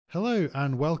Hello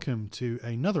and welcome to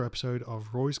another episode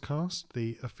of Roy's Cast,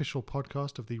 the official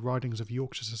podcast of the Ridings of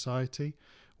Yorkshire Society.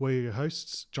 We're your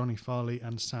hosts, Johnny Farley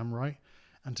and Sam Wright,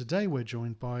 and today we're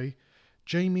joined by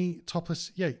Jamie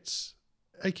Topless Yates,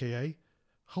 aka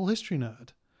Whole History Nerd.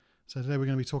 So today we're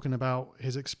going to be talking about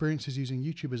his experiences using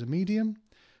YouTube as a medium,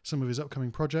 some of his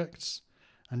upcoming projects,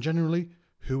 and generally,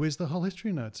 who is the Whole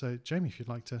History Nerd? So Jamie, if you'd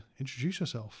like to introduce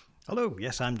yourself. Hello,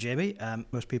 yes, I'm Jamie.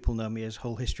 Most people know me as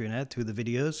Whole History Nerd through the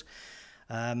videos.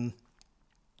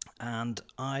 And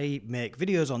I make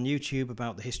videos on YouTube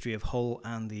about the history of Hull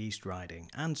and the East Riding,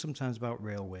 and sometimes about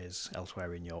railways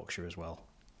elsewhere in Yorkshire as well.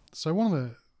 So one of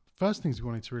the first things we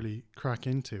wanted to really crack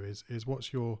into is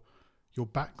what's your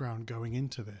background going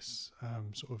into this,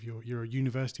 sort of your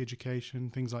university education,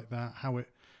 things like that, how it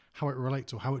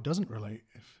relates or how it doesn't relate.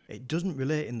 It doesn't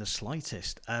relate in the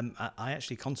slightest. I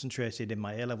actually concentrated in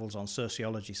my A-levels on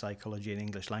sociology, psychology and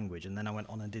English language, and then I went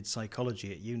on and did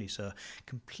psychology at uni, so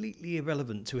completely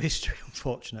irrelevant to history,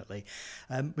 unfortunately.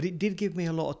 But it did give me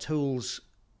a lot of tools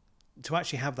to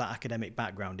actually have that academic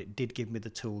background. It did give me the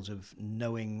tools of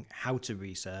knowing how to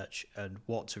research and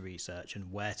what to research and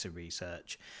where to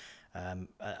research.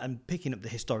 And picking up the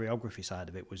historiography side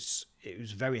of it was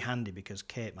very handy because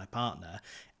Kate, my partner,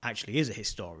 actually is a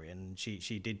historian.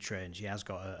 She did train. She has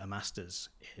got a master's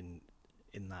in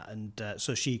that, and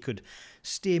so she could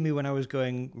steer me when I was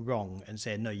going wrong and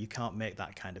say, no, you can't make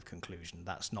that kind of conclusion.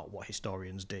 That's not what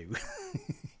historians do.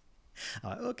 I'm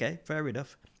like, okay, fair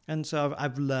enough. And so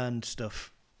I've learned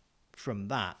stuff from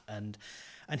that, and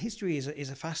history is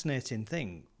a fascinating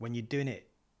thing when you're doing it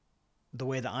the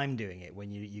way that I'm doing it,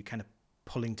 when you kind of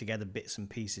pulling together bits and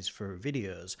pieces for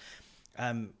videos.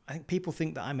 I think people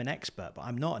think that I'm an expert, but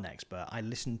I'm not an expert. I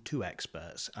listen to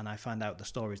experts and I find out the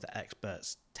stories that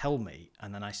experts tell me,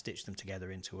 and then I stitch them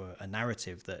together into a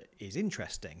narrative that is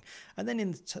interesting. And then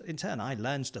in turn, I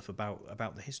learn stuff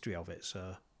about the history of it.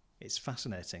 So it's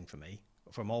fascinating for me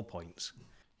from all points.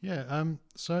 Yeah.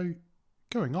 So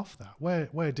going off that,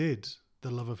 where did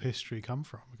the love of history come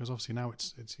from? Because obviously now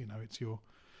it's your,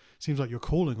 seems like your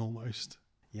calling almost.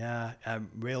 Yeah,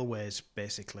 railways,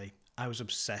 basically. I was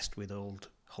obsessed with old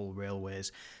Hull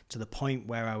railways to the point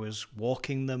where I was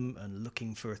walking them and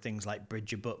looking for things like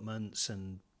bridge abutments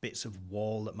and bits of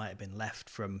wall that might have been left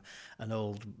from an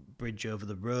old bridge over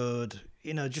the road,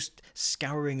 just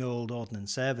scouring old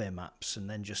Ordnance Survey maps and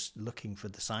then just looking for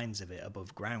the signs of it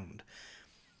above ground.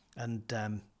 And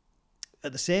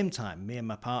at the same time, me and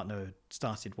my partner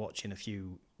started watching a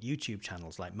few YouTube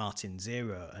channels like Martin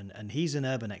Zero, and he's an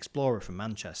urban explorer from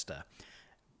Manchester.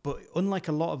 But unlike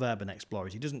a lot of urban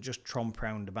explorers, he doesn't just tromp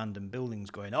around abandoned buildings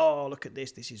going, oh, look at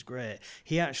this is great.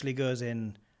 He actually goes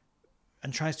in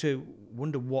and tries to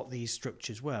wonder what these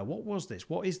structures were. What was this?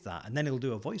 What is that? And then he'll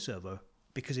do a voiceover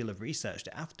because he'll have researched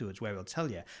it afterwards, where he'll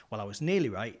tell you, well, I was nearly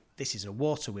right. This is a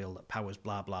water wheel that powers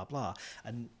blah, blah, blah.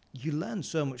 And you learn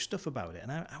so much stuff about it.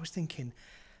 And I was thinking,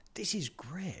 this is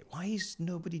great. Why is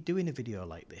nobody doing a video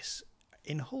like this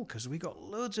in Hull? Because we got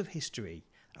loads of history.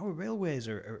 Our railways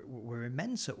were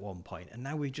immense at one point, and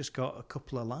now we've just got a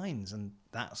couple of lines, and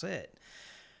that's it.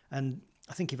 And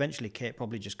I think eventually Kate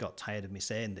probably just got tired of me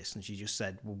saying this, and she just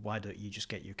said, well, why don't you just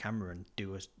get your camera and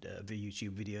do a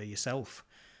YouTube video yourself?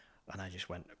 And I just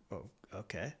went, oh,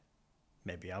 okay,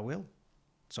 maybe I will.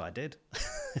 So I did.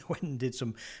 I went and did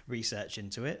some research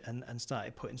into it and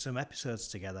started putting some episodes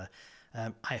together.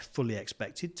 I fully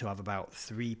expected to have about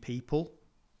 3 people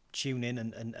tune in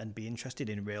and be interested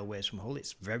in railways from Hull.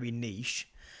 It's very niche,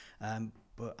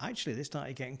 but actually they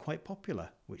started getting quite popular,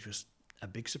 which was a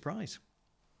big surprise.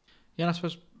 Yeah, and I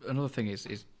suppose another thing is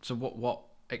so what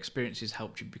experiences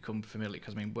helped you become familiar?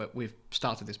 Because I mean, we've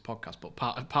started this podcast, but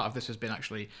part of this has been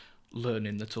actually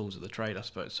learning the tools of the trade, I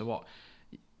suppose. So what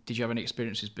did you have any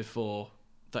experiences before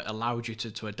that allowed you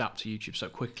to adapt to YouTube so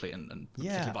quickly and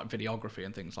particularly like videography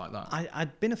and things like that?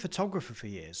 I'd been a photographer for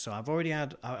years, so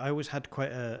I always had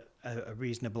quite a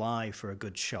reasonable eye for a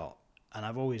good shot, and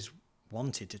I've always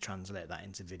wanted to translate that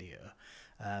into video.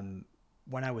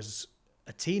 When I was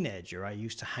a teenager, I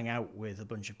used to hang out with a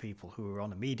bunch of people who were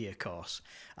on a media course,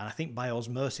 and I think by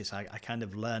osmosis I kind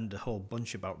of learned a whole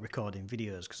bunch about recording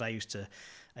videos, because I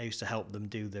used to help them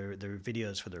do their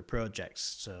videos for their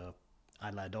projects. So I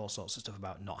learned all sorts of stuff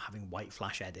about not having white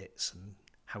flash edits and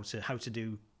how to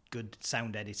do good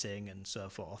sound editing and so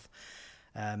forth.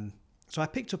 So I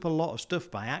picked up a lot of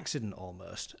stuff by accident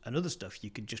almost, and other stuff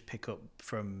you could just pick up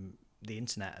from the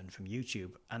internet and from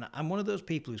YouTube. And I'm one of those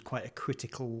people who's quite a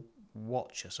critical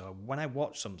watcher. So when I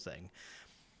watch something,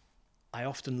 I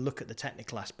often look at the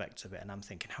technical aspects of it and I'm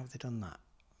thinking, how have they done that?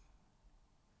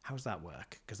 how's that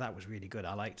work? Because that was really good.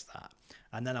 I liked that.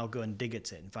 And then I'll go and dig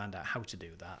at it and find out how to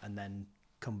do that, and then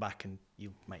come back, and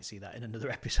you might see that in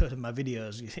another episode of my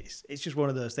videos. It's just one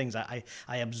of those things. I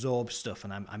absorb stuff,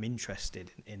 and I'm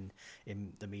interested in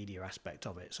the media aspect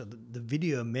of it. So the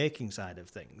video making side of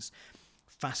things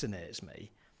fascinates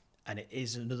me, and it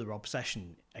is another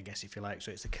obsession, I guess, if you like.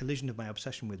 So it's a collision of my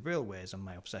obsession with railways and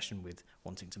my obsession with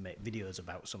wanting to make videos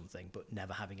about something but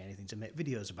never having anything to make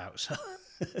videos about. So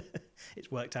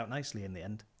it's worked out nicely in the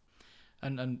end.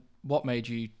 And what made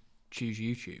you choose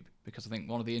YouTube? Because I think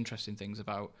one of the interesting things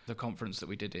about the conference that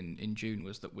we did in June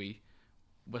was that we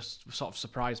were sort of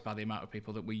surprised by the amount of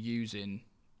people that were using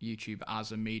YouTube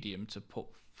as a medium to put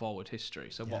forward history.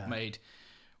 So what made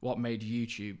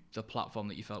YouTube the platform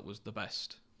that you felt was the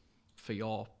best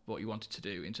for what you wanted to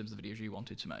do in terms of the videos you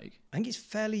wanted to make? I think it's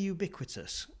fairly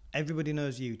ubiquitous. Everybody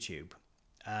knows YouTube.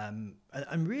 And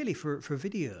really for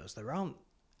videos, there aren't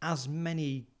as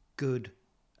many good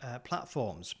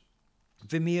platforms.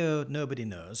 Vimeo, nobody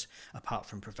knows, apart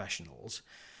from professionals.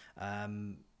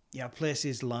 You have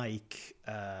places like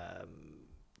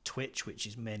Twitch, which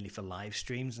is mainly for live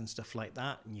streams and stuff like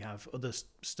that. And you have other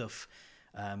stuff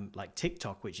like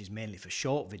TikTok, which is mainly for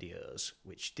short videos,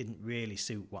 which didn't really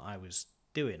suit what I was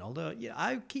doing. Although, yeah,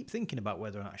 I keep thinking about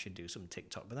whether or not I should do some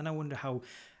TikTok. But then I wonder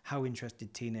how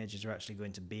interested teenagers are actually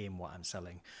going to be in what I'm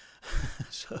selling.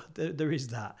 So there is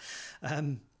that.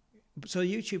 So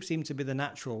YouTube seemed to be the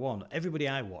natural one. Everybody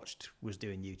I watched was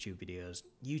doing YouTube videos.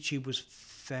 YouTube was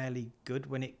fairly good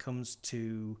when it comes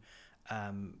to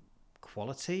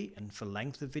quality and for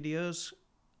length of videos,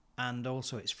 and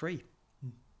also it's free.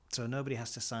 So nobody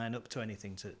has to sign up to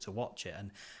anything to watch it.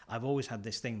 And I've always had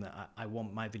this thing that I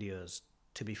want my videos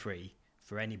to be free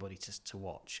for anybody to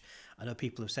watch. I know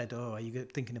people have said, oh, are you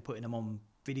thinking of putting them on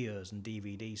videos and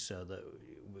DVDs so that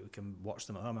we can watch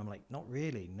them at home? I'm like, not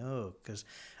really, no, because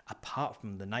apart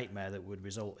from the nightmare that would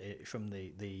result from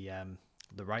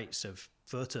the rights of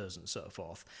photos and so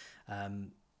forth,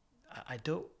 I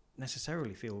don't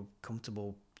necessarily feel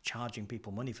comfortable charging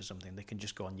people money for something they can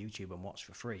just go on YouTube and watch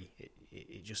for free.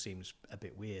 It just seems a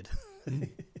bit weird.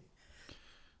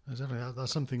 Exactly.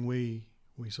 That's something we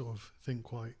sort of think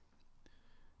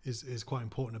is quite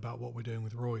important about what we're doing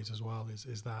with Roy's as well,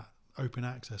 is that open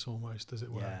access almost, as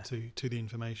it were, to the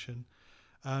information.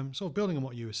 Sort of building on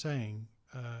what you were saying,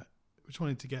 just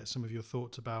wanted to get some of your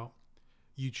thoughts about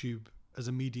YouTube as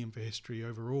a medium for history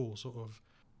overall, sort of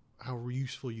how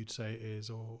useful you'd say it is,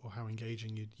 or how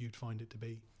engaging you'd find it to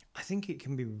be. I think it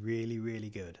can be really, really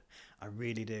good. I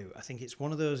really do. I think it's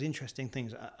one of those interesting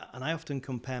things, and I often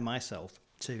compare myself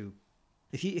to,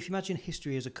 if you imagine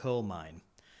history as a coal mine,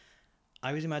 I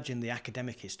always imagine the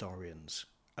academic historians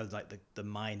are like the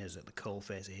miners at the coal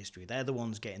face of history. They're the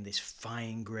ones getting this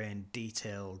fine-grained,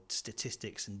 detailed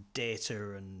statistics and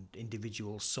data and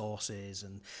individual sources,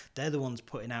 and they're the ones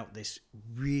putting out this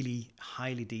really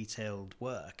highly detailed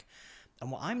work. And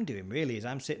what I'm doing really is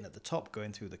I'm sitting at the top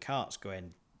going through the carts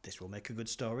going, this will make a good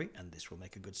story, and this will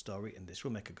make a good story, and this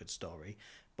will make a good story.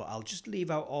 But I'll just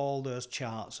leave out all those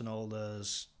charts and all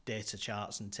those data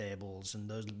charts and tables and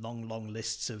those long, long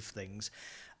lists of things.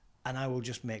 And I will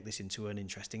just make this into an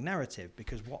interesting narrative,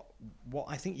 because what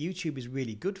I think YouTube is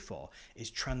really good for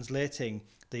is translating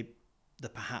the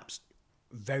perhaps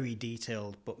very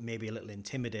detailed but maybe a little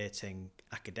intimidating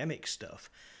academic stuff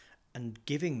and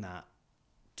giving that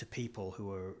to people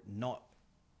who are not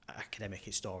academic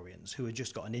historians, who have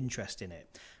just got an interest in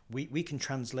it. We can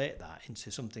translate that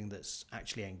into something that's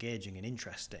actually engaging and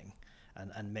interesting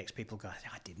and makes people go,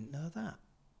 I didn't know that.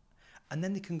 And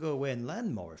then they can go away and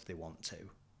learn more if they want to.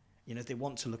 You know, if they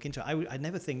want to look into it. I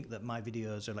never think that my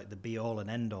videos are like the be-all and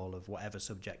end-all of whatever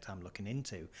subject I'm looking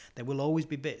into. There will always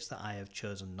be bits that I have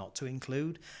chosen not to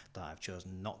include, that I've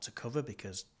chosen not to cover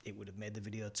because it would have made the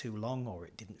video too long or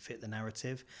it didn't fit the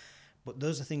narrative. But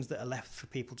those are things that are left for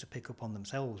people to pick up on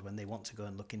themselves when they want to go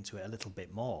and look into it a little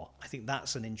bit more. I think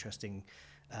that's an interesting...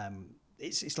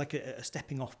 It's like a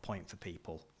stepping off point for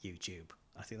people, YouTube.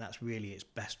 I think that's really its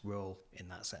best role in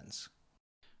that sense.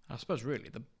 I suppose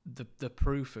really the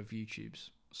proof of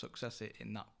YouTube's success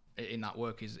in that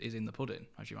work is in the pudding,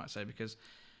 as you might say, because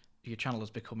your channel has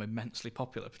become immensely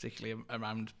popular, particularly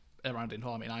around in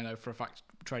Hull. I mean, I know for a fact,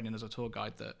 training as a tour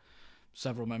guide, that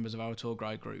several members of our tour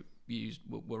guide group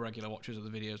were regular watchers of the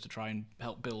videos to try and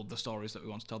help build the stories that we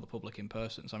want to tell the public in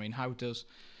person. So I mean, how does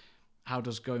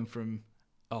going from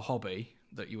a hobby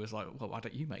that you was like, well, why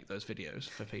don't you make those videos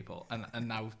for people, and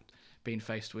now being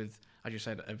faced with, as you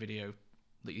said, a video,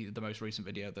 the most recent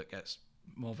video that gets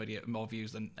more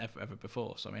views than ever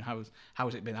before. So I mean, how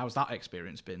has it been? How's that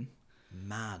experience been?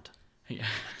 Mad. Yeah.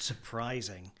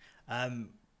 Surprising.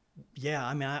 Yeah,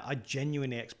 I mean, I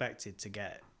genuinely expected to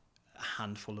get a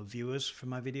handful of viewers for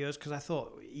my videos because I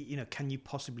thought, can you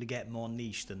possibly get more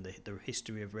niche than the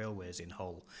history of railways in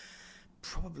Hull?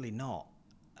 Probably not.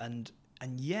 And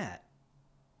yet,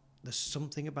 there's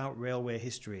something about railway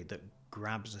history that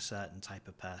grabs a certain type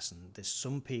of person. There's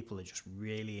some people who are just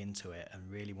really into it and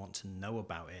really want to know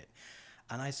about it.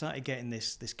 And I started getting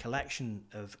this collection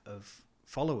of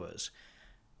followers.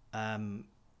 And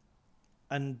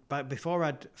before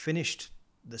I'd finished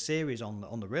the series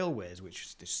on the railways, which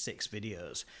is just 6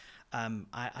 videos,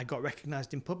 I got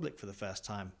recognised in public for the first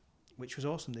time, which was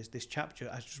awesome. This chap,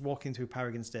 I was just walking through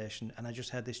Paragon Station, and I just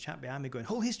heard this chap behind me going,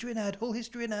 "Whole history nerd, whole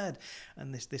history nerd,"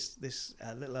 and this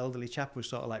little elderly chap was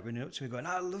sort of like running up to me, going,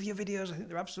 "I love your videos. I think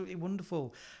they're absolutely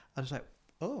wonderful." I was like,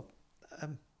 "Oh,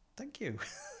 thank you."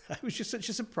 It was just such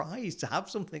a surprise to have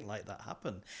something like that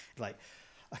happen. Like,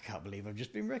 I can't believe I've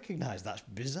just been recognised. That's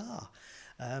bizarre.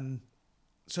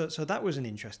 So that was an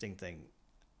interesting thing.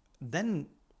 Then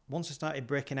once I started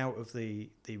breaking out of the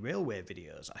railway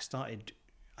videos, I started,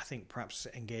 I think, perhaps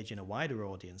engaging a wider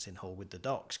audience in Hull with the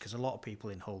docks, because a lot of people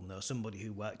in Hull know somebody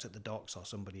who worked at the docks or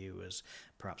somebody who was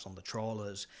perhaps on the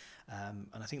trawlers. And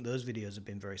I think those videos have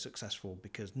been very successful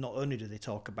because not only do they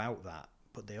talk about that,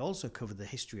 but they also cover the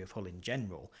history of Hull in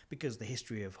general, because the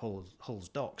history of Hull's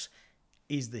docks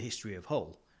is the history of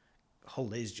Hull.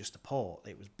 Hull is just a port.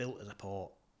 It was built as a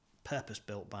port,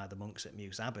 purpose-built by the monks at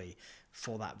Muse Abbey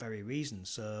for that very reason.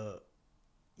 So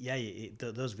yeah,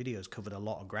 those videos covered a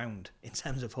lot of ground in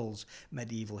terms of Hull's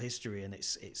medieval history and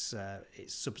its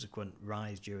subsequent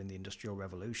rise during the Industrial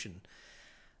Revolution.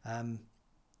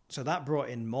 So that brought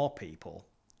in more people,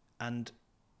 and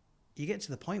you get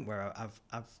to the point where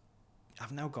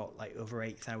I've now got like over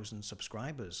 8,000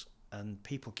 subscribers, and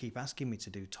people keep asking me to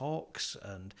do talks,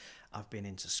 and I've been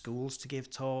into schools to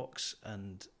give talks,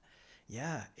 and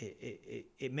yeah,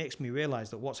 it makes me realise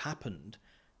that what's happened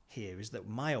here is that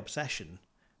my obsession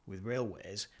with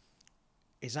railways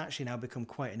is actually now become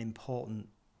quite an important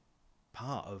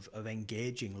part of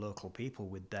engaging local people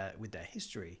with their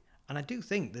history. And I do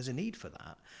think there's a need for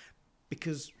that,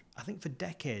 because I think for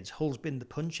decades Hull's been the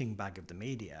punching bag of the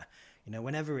media.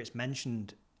 Whenever it's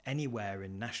mentioned anywhere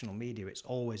in national media, it's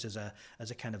always as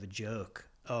a kind of a joke.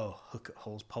 Oh, look at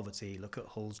Hull's poverty, look at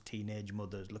Hull's teenage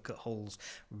mothers, look at Hull's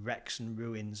wrecks and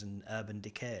ruins and urban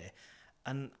decay.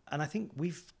 And I think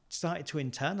we've started to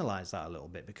internalise that a little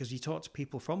bit, because you talk to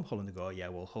people from Hull and they go, "Oh, yeah,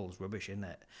 well, Hull's rubbish, isn't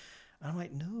it?" And I'm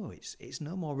like, no, it's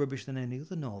no more rubbish than any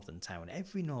other northern town.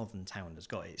 Every northern town has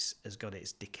got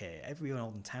its decay. Every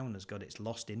northern town has got its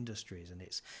lost industries and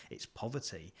its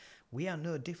poverty. We are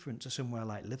no different to somewhere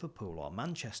like Liverpool or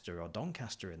Manchester or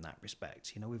Doncaster in that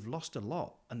respect. We've lost a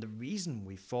lot, and the reason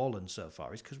we've fallen so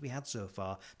far is because we had so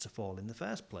far to fall in the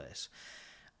first place.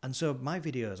 And so my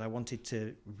videos, I wanted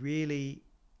to really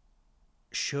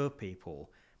show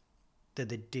people that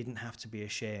they didn't have to be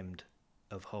ashamed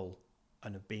of Hull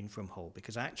and have been from Hull,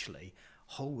 because actually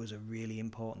Hull was a really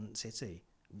important city,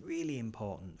 really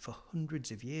important. For hundreds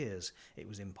of years it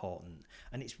was important,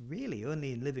 and it's really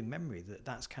only in living memory that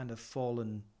that's kind of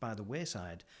fallen by the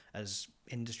wayside as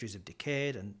industries have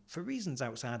decayed, and for reasons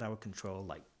outside our control,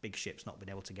 like big ships not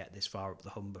being able to get this far up the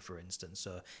Humber, for instance,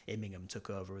 so Immingham took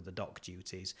over the dock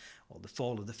duties, or the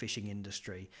fall of the fishing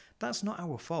industry. That's not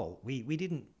our fault. We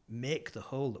didn't make the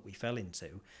hole that we fell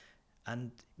into.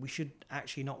 And we should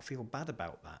actually not feel bad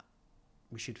about that.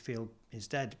 We should feel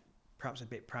instead perhaps a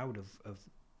bit proud of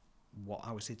what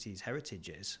our city's heritage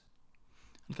is.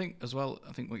 I think as well,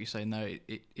 what you're saying there,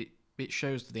 it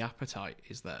shows that the appetite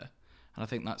is there. And I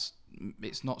think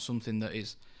it's not something that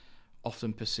is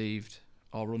often perceived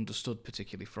or understood,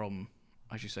 particularly from,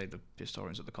 as you say, the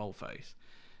historians at the coalface.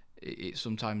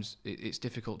 Sometimes it's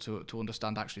difficult to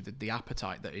understand actually the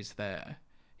appetite that is there,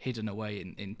 hidden away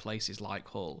in places like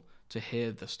Hull, to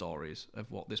hear the stories of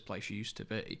what this place used to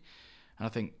be. And I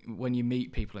think when you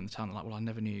meet people in the town, they're like, "Well, I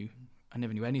never knew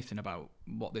anything about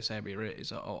what this area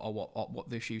is or what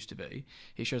this used to be."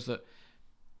 It shows that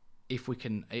if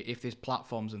there's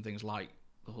platforms and things like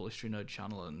the Hull History Nerd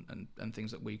channel and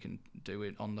things that we can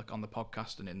do on the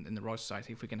podcast and in the Royal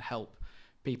Society, if we can help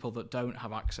people that don't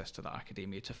have access to that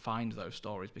academia to find those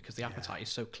stories, because the appetite is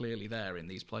so clearly there in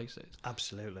these places.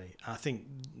 Absolutely. I think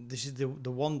this is the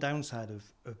one downside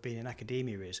of being in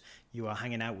academia is you are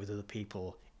hanging out with other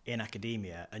people in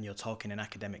academia and you're talking in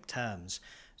academic terms.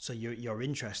 So your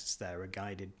interests there are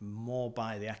guided more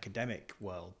by the academic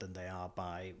world than they are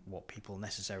by what people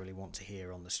necessarily want to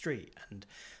hear on the street. And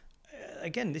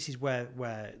again, this is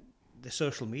where the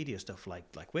social media stuff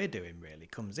like we're doing really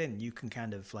comes in. You can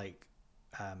kind of like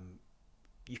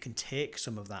you can take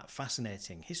some of that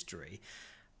fascinating history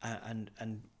and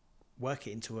work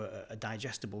it into a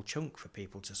digestible chunk for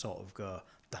people to sort of go,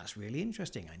 that's really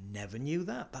interesting. I never knew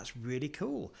that. That's really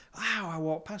cool. Wow, I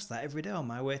walk past that every day on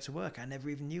my way to work. I never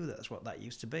even knew that's what that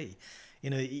used to be. You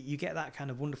know, you get that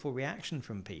kind of wonderful reaction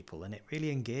from people, and it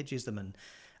really engages them.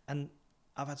 And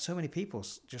I've had so many people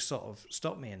just sort of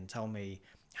stop me and tell me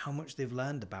how much they've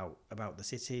learned about the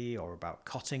city or about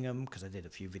Cottingham, because I did a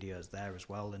few videos there as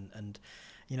well. And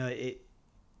you know,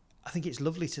 I think it's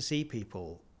lovely to see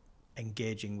people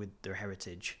engaging with their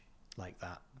heritage like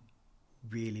that.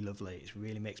 Really lovely. It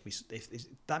really makes me,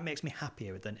 that makes me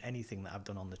happier than anything that I've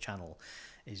done on the channel,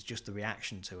 is just the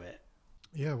reaction to it.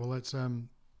 Yeah, well, it's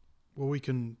we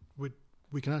can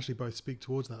actually both speak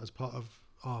towards that as part of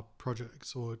our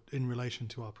projects, or in relation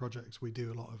to our projects. We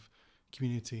do a lot of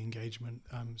community engagement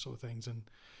sort of things, and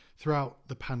throughout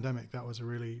the pandemic, that was a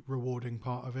really rewarding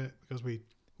part of it, because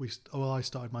I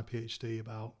started my PhD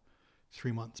about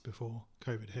 3 months before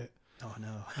COVID hit. Oh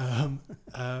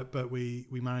no! But we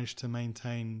managed to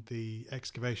maintain the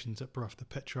excavations at Brough, the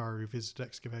Petrari Revisited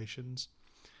excavations,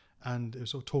 and it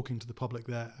was sort of talking to the public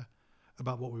there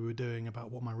about what we were doing,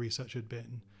 about what my research had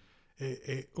been.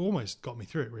 It almost got me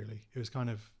through it, really. It was kind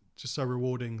of just so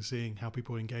rewarding seeing how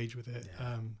people engage with it.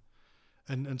 Yeah.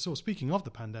 And sort of speaking of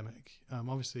the pandemic,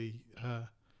 obviously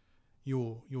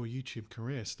your YouTube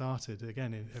career started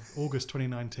again in August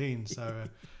 2019, so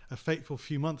a fateful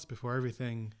few months before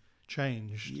everything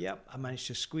changed. Yep, I managed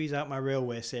to squeeze out my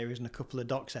railway series and a couple of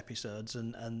docs episodes,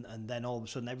 and then all of a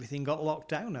sudden everything got locked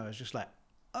down. I was just like,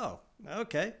 oh,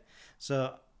 okay.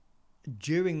 So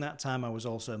during that time, I was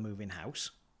also moving house.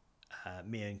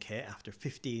 Me and Kate, after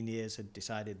 15 years, had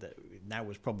decided that now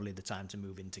was probably the time to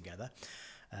move in together.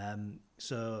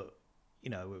 So, you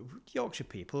know, Yorkshire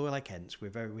people, we're like Hents,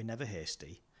 we're never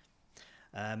hasty.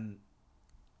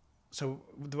 So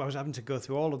I was having to go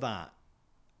through all of that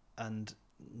and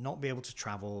not be able to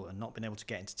travel and not being able to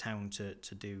get into town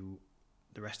to do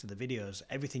the rest of the videos.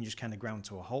 Everything just kind of ground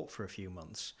to a halt for a few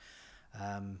months.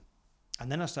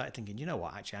 And then I started thinking, you know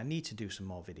what, actually, I need to do some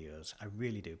more videos. I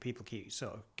really do. People keep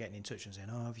sort of getting in touch and saying,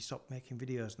 oh, have you stopped making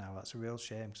videos now? That's a real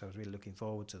shame, because I was really looking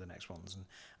forward to the next ones. And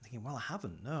I'm thinking, well, I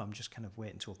haven't. No, I'm just kind of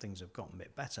waiting until things have gotten a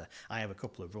bit better. I have a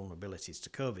couple of vulnerabilities to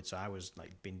COVID, so I was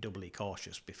like being doubly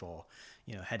cautious before,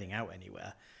 you know, heading out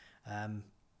anywhere.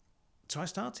 So I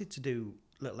started to do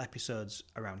little episodes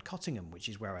around Cottingham, which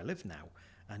is where I live now.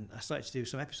 And I started to do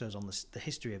some episodes on the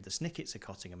history of the snickets of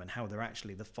Cottingham and how they're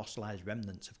actually the fossilised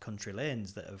remnants of country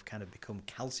lanes that have kind of become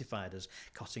calcified as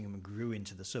Cottingham grew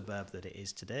into the suburb that it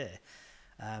is today.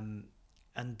 And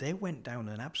they went down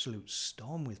an absolute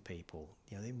storm with people.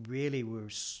 You know, they really were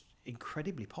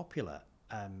incredibly popular,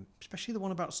 especially the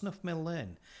one about Snuff Mill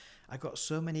Lane. I got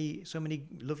so many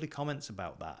lovely comments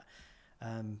about that.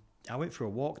 I went for a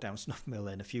walk down Snuff Mill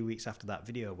Lane a few weeks after that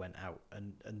video went out,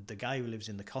 and the guy who lives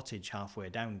in the cottage halfway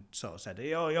down sort of said,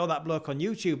 "Hey, oh, you're that bloke on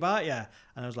YouTube, aren't you?" And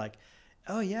I was like,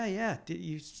 "Oh, yeah. Did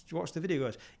you watch the video?" He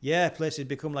goes, "Yeah, place has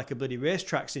become like a bloody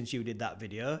racetrack since you did that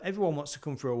video. Everyone wants to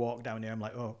come for a walk down here." I'm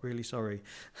like, "Oh, really sorry."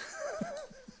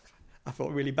 I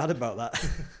felt really bad about that.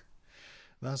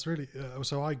 That's really...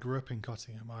 so I grew up in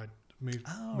Cottingham. I moved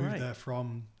right. there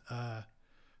from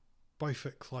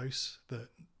Beaufort Close,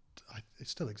 it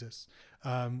still exists,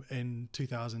 in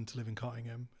 2000 to live in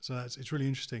Cottingham. So it's really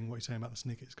interesting what you're saying about the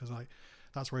snickets, because like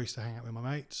that's where I used to hang out with my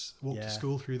mates, walk to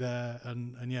school through there,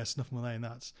 and yeah, Snuff Mill Lane.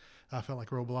 I felt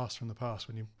like a real blast from the past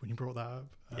when you brought that up.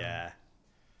 Yeah,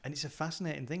 and it's a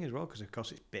fascinating thing as well, because of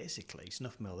course it's basically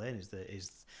Snuff Mill Lane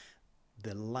is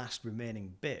the last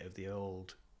remaining bit of the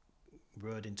old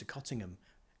road into Cottingham.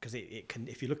 Because it can,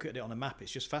 if you look at it on a map,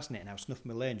 it's just fascinating how Snuff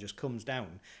Mill Lane just comes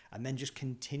down and then just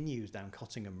continues down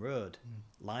Cottingham Road,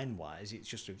 line-wise. It's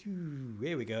just,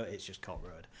 here we go, it's just Cot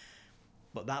Road.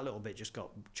 But that little bit just got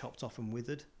chopped off and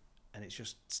withered, and it's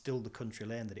just still the country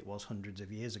lane that it was hundreds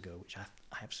of years ago, which I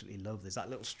absolutely love. There's that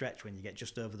little stretch when you get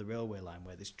just over the railway line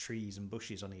where there's trees and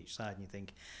bushes on each side, and you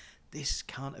think, this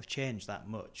can't have changed that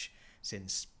much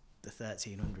since the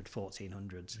 1300s,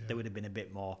 1400s. Yeah. There would have been a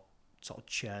bit more sort of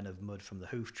churn of mud from the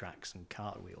hoof tracks and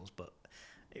cart wheels, but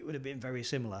it would have been very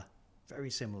similar,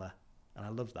 and I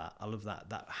love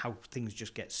that how things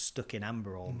just get stuck in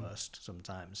amber almost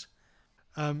sometimes.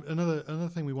 Another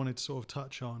thing we wanted to sort of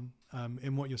touch on,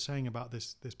 in what you're saying about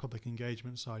this public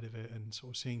engagement side of it and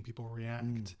sort of seeing people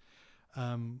react,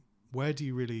 where do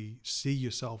you really see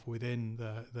yourself within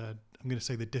the I'm going to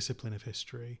say the discipline of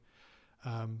history,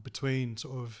 between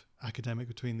sort of academic,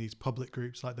 between these public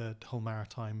groups like the whole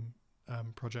maritime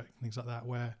project and things like that?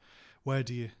 Where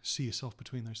do you see yourself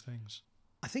between those things?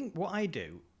 I think what I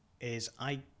do is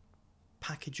I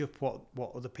package up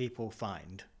what other people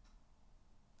find,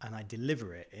 and I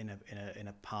deliver it in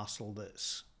a parcel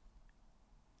that's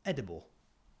edible.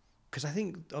 Because I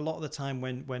think a lot of the time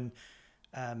when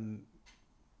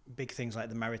big things like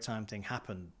the maritime thing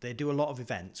happen, they do a lot of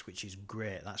events, which is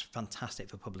great. That's fantastic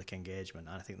for public engagement,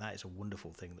 and I think that is a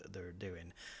wonderful thing that they're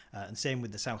doing. And same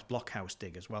with the South Blockhouse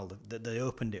dig as well. They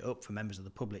opened it up for members of the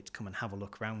public to come and have a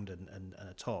look around and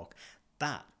a talk.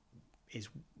 That is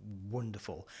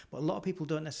wonderful. But a lot of people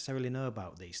don't necessarily know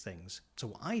about these things. So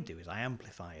what I do is I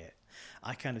amplify it.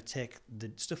 I kind of take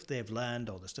the stuff they've learned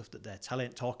or the stuff that they're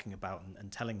talking about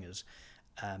and telling us,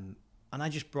 and I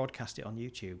just broadcast it on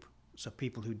YouTube. So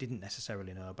people who didn't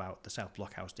necessarily know about the South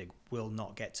Blockhouse dig will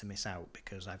not get to miss out,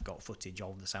 because I've got footage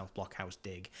of the South Blockhouse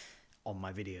dig on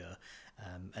my video,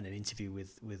 and an interview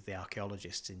with the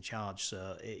archaeologists in charge.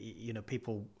 So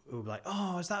people who are like,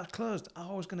 "Oh, is that closed?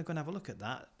 Oh, I was going to go and have a look at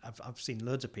that." I've seen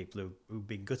loads of people who've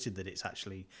been gutted that it's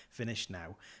actually finished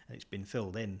now and it's been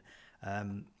filled in.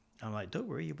 I'm like, "Don't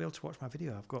worry, you'll be able to watch my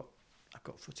video. I've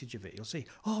got footage of it. You'll see."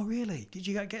 "Oh, really? Did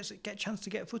you get a chance to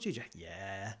get footage?"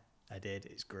 "Yeah, I did.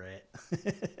 It's great."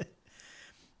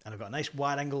 And I've got a nice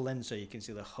wide angle lens so you can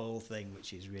see the whole thing,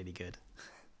 which is really good.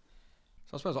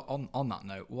 So I suppose on that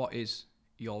note, what is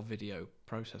your video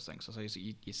processing? So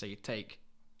you say you take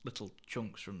little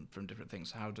chunks from different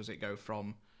things. So how does it go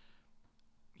from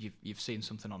you've seen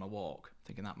something on a walk,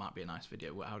 thinking that might be a nice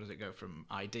video? How does it go from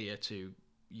idea to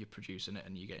you producing it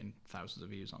and you're getting thousands of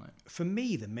views on it? For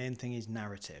me, the main thing is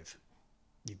narrative.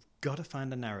 You've got to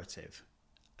find a narrative,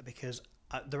 because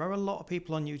there are a lot of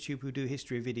people on YouTube who do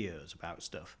history videos about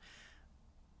stuff,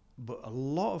 but a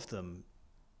lot of them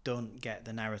don't get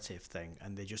the narrative thing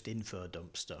and they just info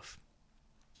dump stuff.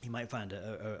 You might find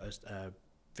a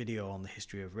video on the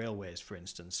history of railways, for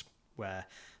instance, where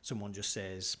someone just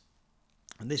says,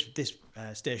 and this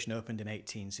station opened in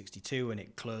 1862 and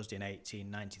it closed in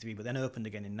 1893, but then opened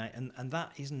again and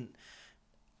that isn't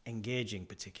engaging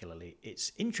particularly.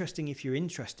 It's interesting if you're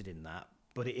interested in that,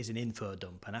 but it is an info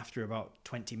dump, and after about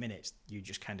 20 minutes you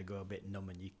just kind of go a bit numb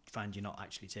and you find you're not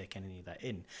actually taking any of that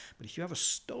in. But if you have a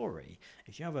story,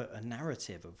 if you have a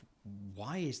narrative of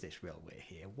why is this railway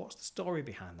here, what's the story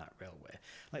behind that railway,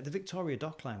 like the Victoria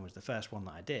Dock line was the first one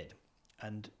that I did,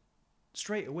 and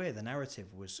straight away the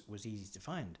narrative was easy to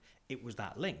find. It was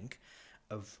that link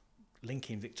of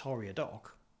linking Victoria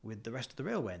Dock with the rest of the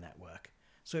railway network.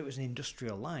 So it was an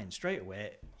industrial line. Straight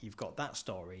away, you've got that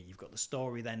story. You've got the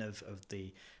story then of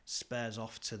the spares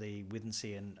off to the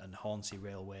Withensea and Hornsey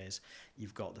railways.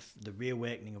 You've got the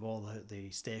reawakening of all the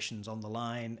stations on the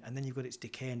line. And then you've got its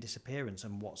decay and disappearance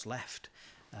and what's left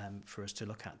for us to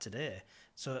look at today.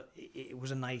 So it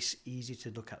was a nice, easy to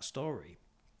look at story.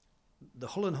 The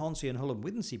Hull and Hornsey and Hull and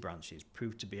Withensea branches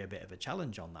proved to be a bit of a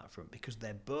challenge on that front, because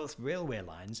they're both railway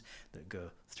lines that go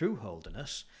through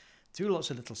Holderness, through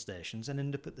lots of little stations, and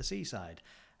end up at the seaside.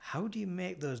 How do you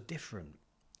make those different?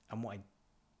 And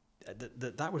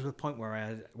that was the point where I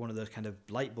had one of those kind of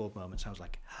light bulb moments. I was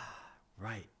like,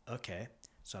 right, okay.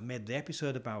 So I made the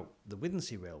episode about the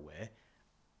Withensea Railway,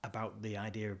 about the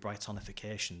idea of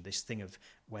Brightonification, this thing of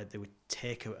where they would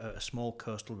take a small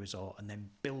coastal resort and then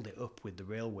build it up with the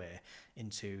railway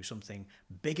into something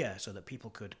bigger so that people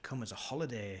could come as a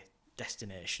holiday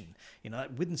destination.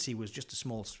 Withensea was just a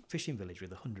small fishing village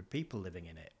with 100 people living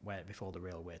in it before the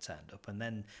railway turned up, and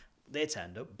then they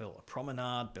turned up, built a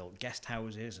promenade, built guest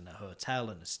houses and a hotel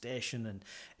and a station, and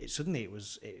suddenly it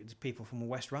was people from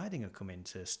West Riding had come in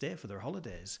to stay for their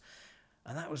holidays,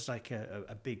 and that was like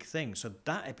a big thing. So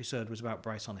that episode was about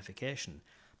Brightonification.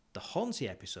 The Hornsey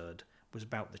episode was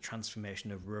about the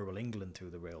transformation of rural England through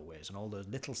the railways, and all those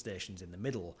little stations in the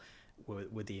middle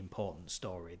were the important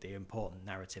story, the important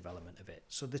narrative element of it.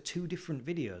 So the two different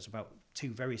videos about two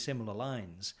very similar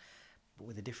lines, but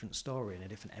with a different story and a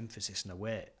different emphasis and a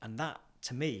weight. And that,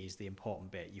 to me, is the important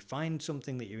bit. You find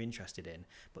something that you're interested in,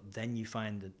 but then you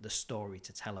find the story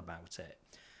to tell about it.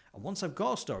 And once I've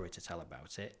got a story to tell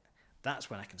about it, that's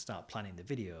when I can start planning the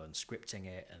video and scripting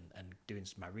it and doing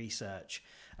my research.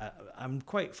 I'm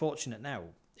quite fortunate now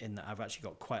in that I've actually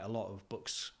got quite a lot of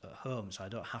books at home, so I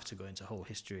don't have to go into Hull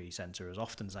History Centre as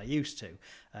often as I used to.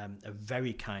 A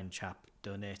very kind chap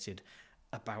donated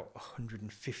about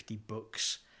 150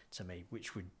 books to me,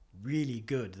 which were really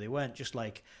good. They weren't just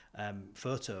like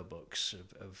photo books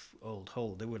of old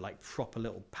Hull. They were like proper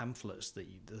little pamphlets the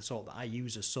sort that I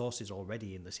use as sources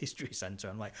already in this history centre.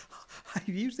 I'm like, I've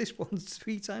used this one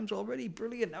 3 times already.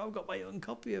 Brilliant. Now I've got my own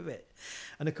copy of it.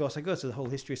 And of course I go to the Hull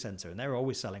History Centre and they're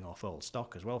always selling off old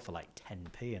stock as well for like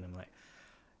 10p. And I'm like,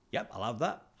 yep, I'll have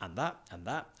that and that and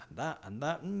that and that and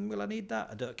that. Will I need that?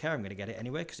 I don't care. I'm going to get it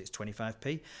anyway because it's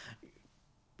 25p.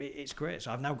 It's great.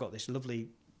 So I've now got this lovely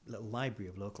little library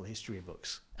of local history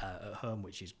books at home,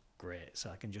 which is great. So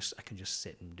I can just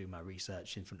sit and do my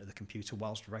research in front of the computer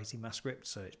whilst writing my script.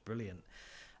 So it's brilliant.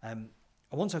 And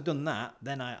once I've done that,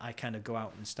 then I kind of go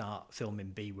out and start filming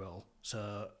B-roll.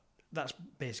 So that's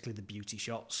basically the beauty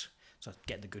shots. So I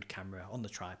get the good camera on the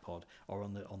tripod or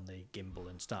on the gimbal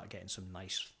and start getting some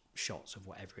nice shots of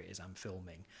whatever it is I'm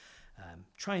filming.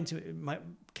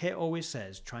 Kate always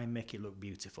says, try and make it look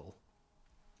beautiful.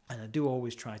 And I do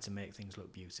always try to make things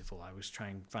look beautiful. I always try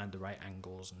and find the right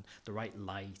angles and the right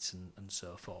light and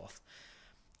so forth.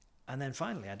 And then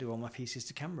finally, I do all my pieces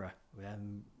to camera.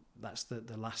 That's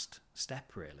the last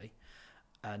step, really.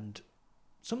 And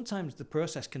sometimes the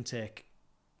process can take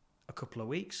a couple of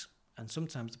weeks, and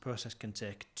sometimes the process can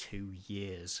take 2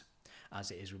 years,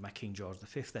 as it is with my King George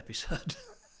V episode.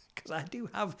 Because I do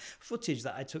have footage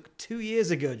that I took 2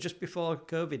 years ago, just before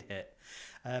COVID hit.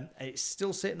 It's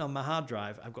still sitting on my hard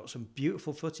drive. I've got some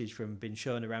beautiful footage from being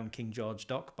shown around King George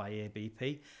Dock by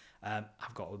ABP.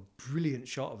 I've got a brilliant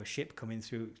shot of a ship coming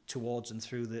through towards and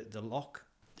through the lock,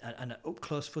 and an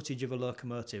up-close footage of a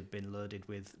locomotive being loaded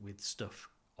with stuff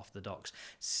off the docks.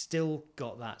 Still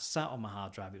got that sat on my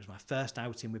hard drive. It was my first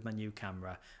outing with my new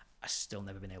camera. I've still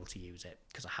never been able to use it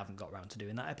because I haven't got around to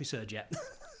doing that episode yet.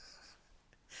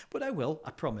 But I will,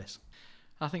 I promise.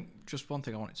 I think just one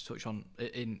thing I wanted to touch on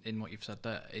in what you've said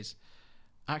there is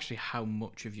actually how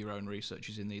much of your own research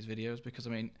is in these videos. Because, I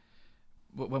mean,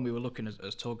 when we were looking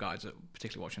as tour guides, at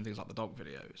particularly watching things like the dock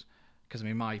videos, because, I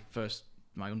mean,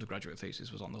 my undergraduate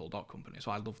thesis was on the Hull Dock Company,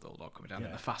 so I love the Hull Dock Company. I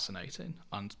think they're fascinating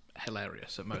and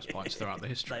hilarious at most points throughout the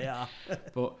history. They are.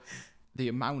 But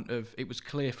it was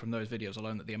clear from those videos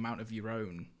alone that the amount of your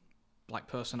own like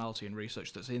personality and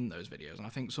research that's in those videos. And I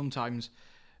think sometimes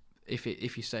I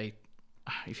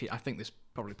think there's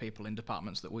probably people in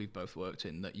departments that we've both worked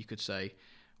in that you could say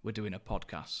we're doing a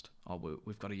podcast or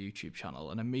we've got a YouTube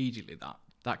channel, and immediately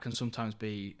that can sometimes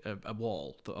be a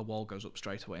wall goes up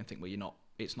straight away and think, well,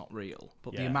 it's not real.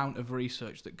 But the amount of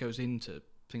research that goes into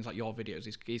things like your videos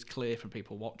is clear from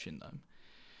people watching them.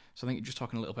 So I think you're just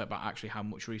talking a little bit about actually how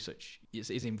much research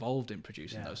is involved in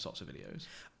producing those sorts of videos.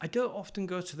 I don't often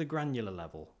go to the granular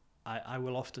level. I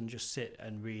will often just sit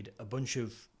and read a bunch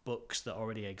of books that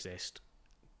already exist.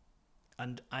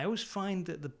 And I always find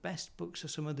that the best books are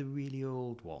some of the really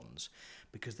old ones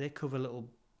because they cover little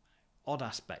odd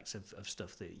aspects of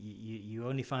stuff that you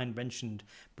only find mentioned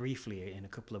briefly in a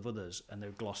couple of others and they're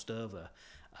glossed over.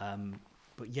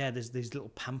 But yeah, there's these little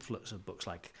pamphlets of books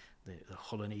like the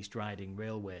Hull and East Riding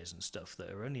Railways and stuff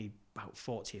that are only about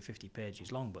 40 or 50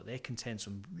 pages long, but they contain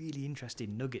some really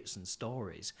interesting nuggets and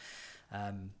stories.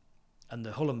 And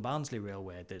the Hull and Barnsley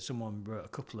Railway, that someone wrote a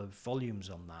couple of volumes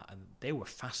on that, and they were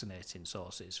fascinating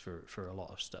sources for a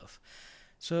lot of stuff.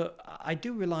 So I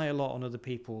do rely a lot on other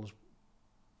people's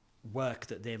work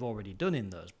that they've already done in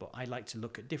those, but I like to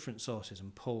look at different sources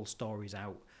and pull stories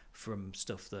out from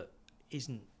stuff that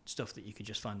isn't stuff that you could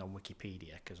just find on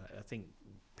Wikipedia, because I think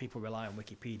people rely on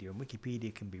Wikipedia, and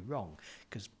Wikipedia can be wrong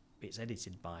because it's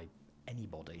edited by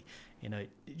anybody.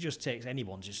 It just takes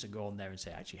anyone just to go on there and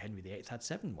say, actually, Henry VIII had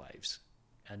 7 wives.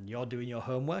 And you're doing your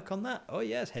homework on that? Oh,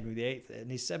 yes, Henry VIII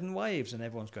and his 7 wives. And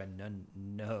everyone's going,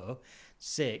 no,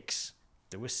 6.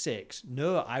 There were 6.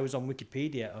 No, I was on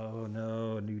Wikipedia. Oh,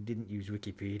 no, you didn't use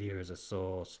Wikipedia as a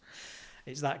source.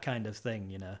 It's that kind of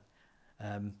thing,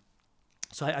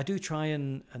 So I do try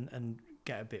and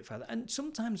get a bit further. And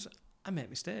sometimes I make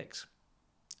mistakes.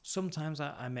 Sometimes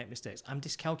I make mistakes. I'm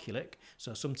dyscalculic,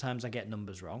 so sometimes I get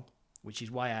numbers wrong, which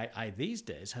is why I these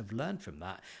days have learned from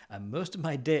that. And most of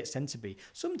my dates tend to be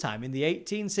sometime in the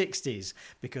 1860s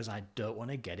because I don't want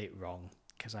to get it wrong,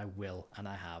 because I will, and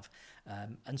I have.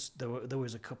 And there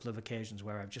was a couple of occasions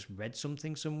where I've just read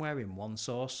something somewhere in one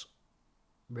source,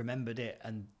 remembered it,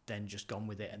 and then just gone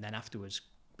with it, and then afterwards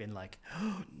been like,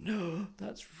 oh, no,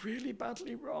 that's really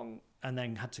badly wrong. And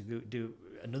then had to do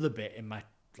another bit in my,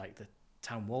 the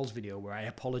Town Walls video where I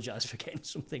apologise for getting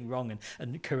something wrong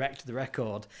and correct the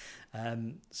record.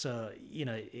 So,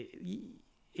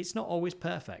 it's not always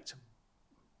perfect.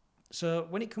 So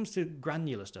when it comes to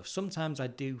granular stuff, sometimes I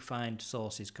do find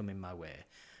sources coming my way,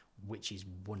 which is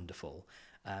wonderful.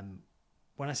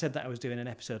 When I said that I was doing an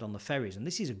episode on the ferries, and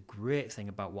this is a great thing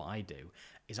about what I do,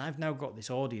 is I've now got this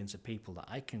audience of people that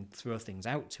I can throw things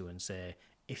out to and say,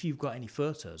 if you've got any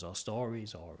photos or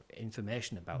stories or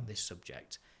information about this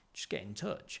subject, just get in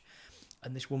touch.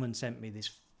 And this woman sent me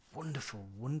this wonderful,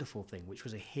 wonderful thing, which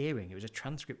was a hearing. It was a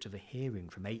transcript of a hearing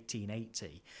from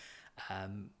 1880.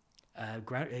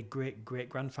 A great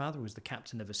grandfather was the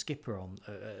captain of a skipper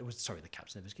the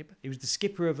captain of a skipper. He was the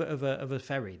skipper of a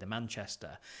ferry, the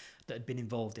Manchester, that had been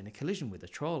involved in a collision with a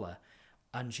trawler.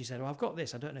 And she said, "Well, I've got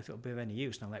this. I don't know if it'll be of any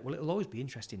use." And I'm like, "Well, it'll always be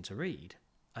interesting to read.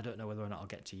 I don't know whether or not I'll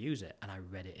get to use it." And I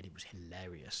read it and it was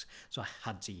hilarious. So I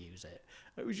had to use it.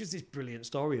 It was just this brilliant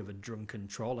story of a drunken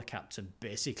trawler captain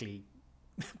basically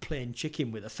playing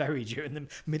chicken with a ferry during the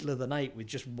middle of the night with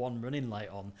just one running light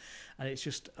on. And it's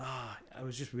just, I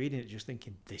was just reading it just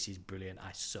thinking, this is brilliant.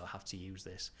 I so have to use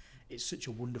this. It's such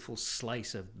a wonderful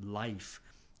slice of life,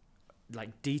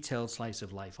 like detailed slice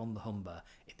of life on the Humber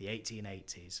in the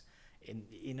 1880s.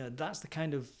 That's the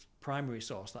kind of primary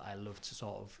source that I love to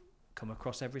sort of come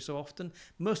across every so often.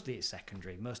 Mostly it's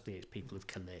secondary, mostly it's people who've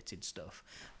collated stuff,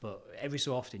 but every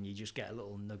so often you just get a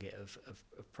little nugget of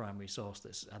primary source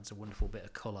that adds a wonderful bit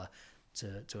of colour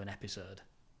to an episode.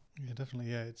 Yeah,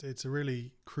 definitely. Yeah, it's a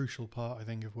really crucial part, I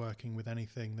think, of working with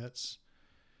anything that's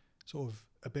sort of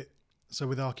a bit. So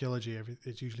with archaeology,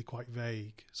 it's usually quite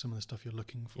vague, some of the stuff you're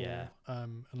looking for,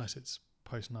 unless it's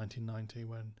post 1990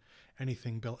 when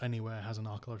anything built anywhere has an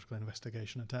archaeological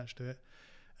investigation attached to it.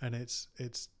 And it's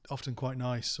often quite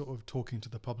nice sort of talking to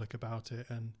the public about it,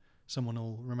 and someone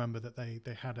will remember that they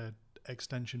had an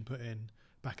extension put in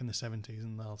back in the 70s,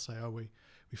 and they'll say, we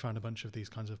found a bunch of these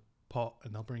kinds of pot,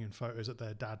 and they'll bring in photos that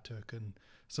their dad took, and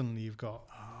suddenly you've got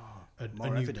a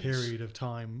new evidence. Period of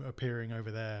time appearing over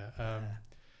there.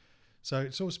 So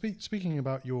sort of speaking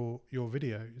about your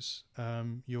videos,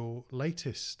 your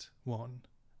latest one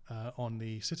on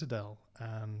the Citadel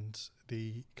and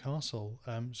the castle,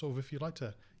 sort of if you'd like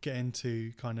to get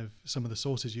into kind of some of the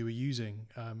sources you were using,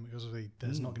 because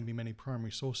there's not going to be many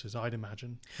primary sources, I'd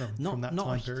imagine, from that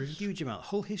time period. Not a huge amount.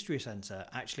 Hull History Centre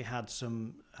actually had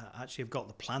some, actually have got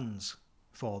the plans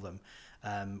for them,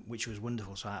 which was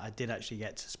wonderful. So I did actually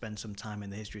get to spend some time in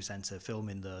the History Centre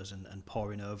filming those and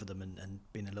poring over them and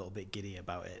being a little bit giddy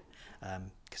about it,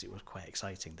 because it was quite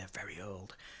exciting. They're very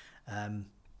old.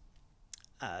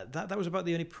 That was about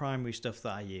the only primary stuff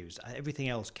that I used. Everything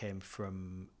else came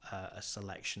from a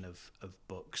selection of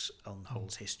books on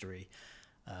Hull's history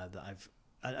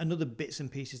and other bits and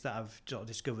pieces that I've sort of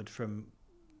discovered from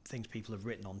things people have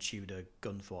written on Tudor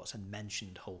gun forts and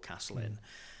mentioned Hull Castle in.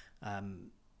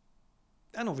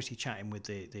 And obviously chatting with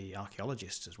the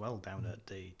archaeologists as well down at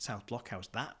the South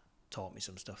Blockhouse. That taught me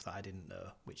some stuff that I didn't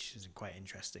know, which is quite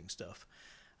interesting stuff.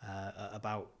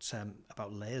 About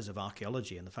layers of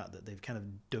archaeology and the fact that they've kind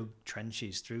of dug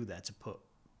trenches through there to put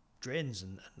drains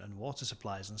and water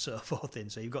supplies and so forth in.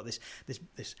 So you've got this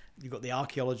you've got the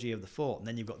archaeology of the fort, and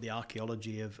then you've got the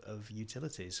archaeology of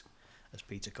utilities, as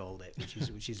Peter called it,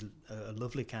 which is a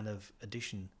lovely kind of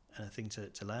addition and a thing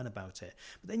to learn about it.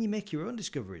 But then you make your own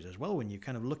discoveries as well when you're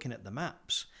kind of looking at the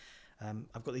maps.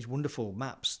 I've got these wonderful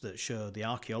maps that show the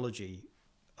archaeology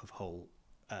of Hull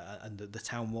and the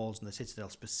town walls and the Citadel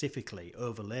specifically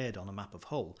overlaid on a map of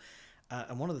Hull.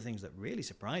 And one of the things that really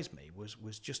surprised me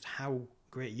was just how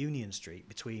Great Union Street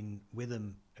between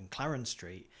Witham and Clarence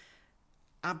Street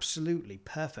absolutely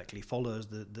perfectly follows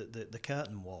the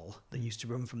curtain wall that used to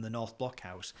run from the North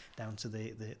Blockhouse down to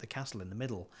the castle in the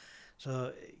middle.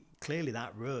 So clearly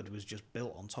that road was just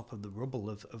built on top of the rubble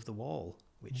of the wall,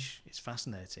 which is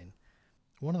fascinating.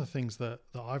 One of the things that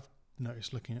I've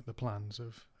noticed looking at the plans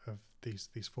of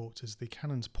these forts is the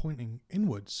cannons pointing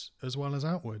inwards as well as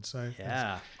outwards. So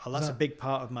that's a big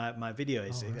part of my video.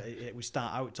 We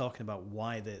start out talking about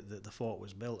why the fort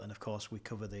was built, and of course we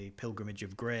cover the Pilgrimage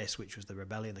of Grace, which was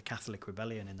the Catholic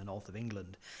rebellion in the north of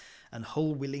England, and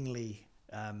Hull willingly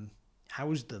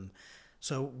housed them.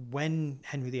 So when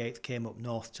Henry VIII came up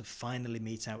north to finally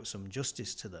mete out some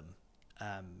justice to them,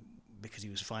 because he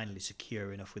was finally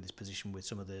secure enough with his position with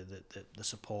some of the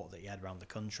support that he had around the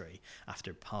country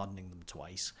after pardoning them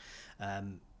twice,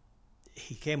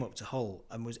 he came up to Hull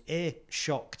and was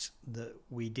shocked that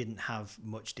we didn't have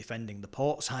much defending the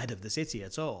port side of the city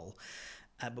at all,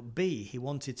 but B, he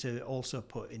wanted to also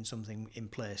put in something in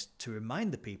place to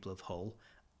remind the people of Hull,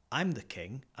 I'm the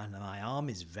king and my arm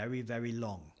is very, very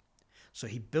long. So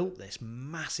he built this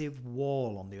massive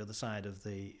wall on the other side of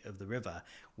the river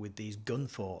with these gun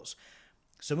forts,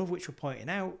 some of which were pointing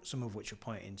out, some of which were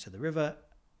pointing to the river,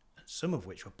 and some of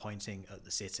which were pointing at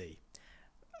the city.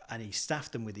 And he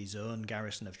staffed them with his own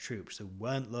garrison of troops who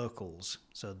weren't locals,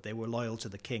 so they were loyal to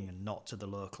the king and not to the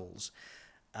locals.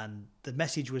 And the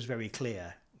message was very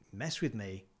clear: mess with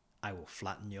me, I will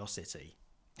flatten your city.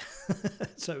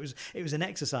 So it was an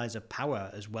exercise of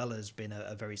power as well as being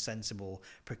a very sensible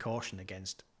precaution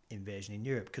against invasion in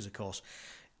Europe, because of course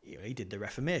he did the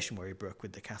Reformation where he broke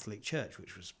with the Catholic Church,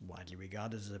 which was widely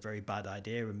regarded as a very bad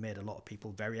idea and made a lot of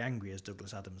people very angry, as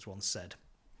Douglas Adams once said.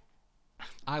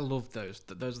 I love those.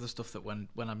 Those are the stuff that when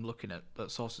I'm looking at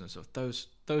sources and stuff, those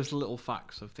little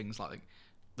facts of things like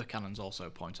the cannons also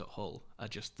point at Hull are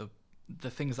just the the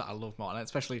things that I love more, and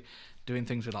especially doing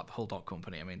things with like the Hull Dog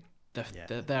Company. I mean,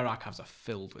 their archives are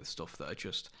filled with stuff that are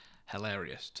just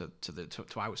hilarious to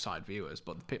outside viewers,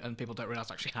 and people don't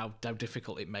realise actually how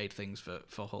difficult it made things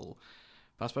for Hull.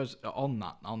 But I suppose on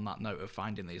that note of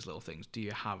finding these little things, do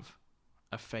you have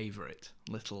a favourite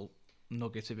little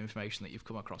nugget of information that you've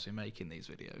come across in making these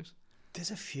videos?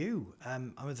 There's a few.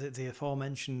 The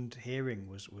aforementioned hearing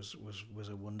was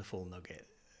a wonderful nugget.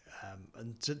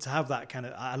 And to have that kind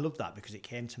of, I love that because it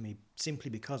came to me simply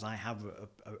because I have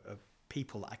a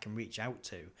people that I can reach out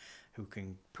to who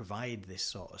can provide this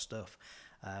sort of stuff.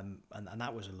 And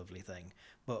that was a lovely thing.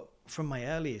 But from my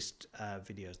earliest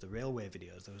videos, the railway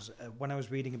videos, there was when I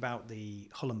was reading about the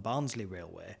Hull and Barnsley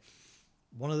Railway,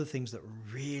 one of the things that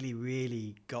really,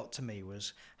 really got to me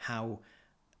was how,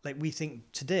 like, we think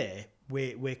today,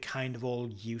 we're kind of all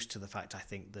used to the fact, I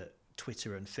think, that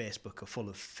Twitter and Facebook are full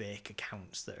of fake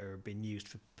accounts that are being used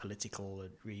for political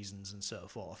reasons and so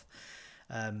forth.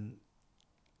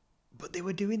 But they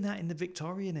were doing that in the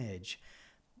Victorian age.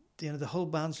 You know, the Hull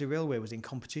Barnsley Railway was in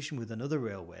competition with another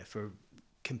railway for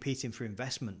competing for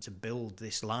investment to build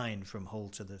this line from Hull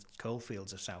to the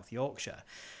coalfields of South Yorkshire.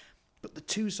 But the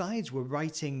two sides were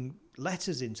writing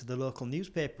letters into the local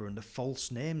newspaper under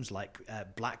false names like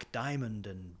Black Diamond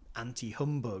and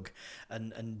Anti-Humbug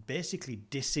and basically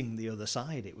dissing the other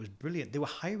side. It was brilliant. They were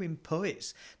hiring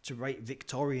poets to write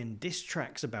Victorian diss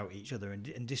tracks about each other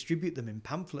and distribute them in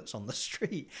pamphlets on the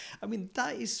street. I mean,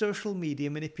 that is social media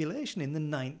manipulation in the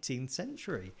 19th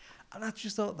century. And I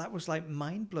just thought that was like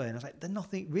mind-blowing. I was like, there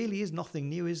really is nothing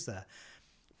new, is there?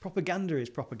 Propaganda is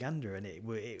propaganda, and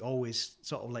it always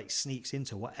sort of like sneaks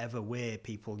into whatever way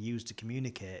people use to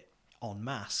communicate en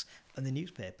masse, and the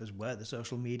newspapers were the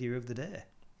social media of the day.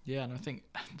 Yeah, and I think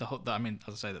as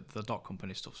I say, the dot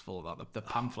company stuff's full of that. The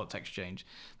pamphlet exchange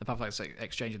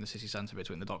in the city centre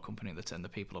between the dot company and the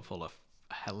people of Hull are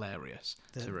hilarious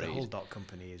to read. The whole dot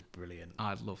company is brilliant.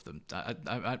 I love them.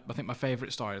 I think my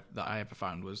favourite story that I ever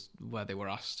found was where they were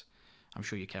asked. I'm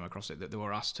sure you came across it. That they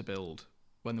were asked to build.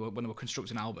 When they were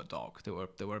constructing Albert Dock, they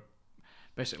were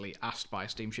basically asked by a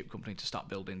steamship company to start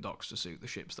building docks to suit the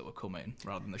ships that were coming,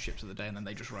 rather than the ships of the day. And then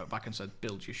they just wrote back and said,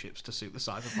 "Build your ships to suit the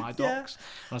size of my docks."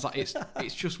 And I was like,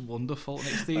 it's just wonderful, and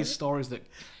it's these stories that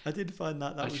I did find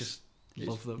that was just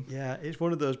love them. Yeah, it's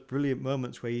one of those brilliant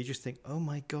moments where you just think, "Oh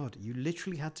my God, you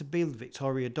literally had to build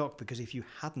Victoria Dock because if you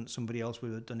hadn't, somebody else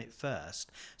would have done it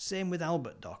first." Same with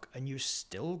Albert Dock, and you're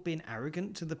still being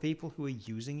arrogant to the people who are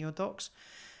using your docks.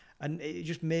 And it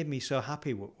just made me so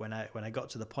happy when I got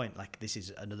to the point, like this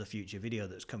is another future video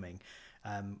that's coming,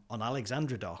 on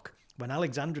Alexandra Dock. When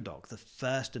Alexandra Dock, the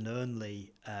first and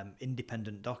only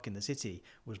independent dock in the city,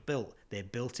 was built, they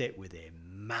built it with a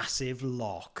massive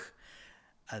lock.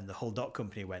 And the whole dock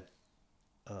company went,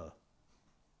 "Oh,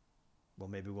 well,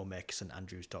 maybe we'll make St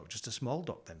Andrew's Dock just a small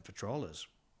dock then for trawlers.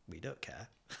 We don't care."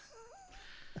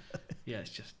 Yeah,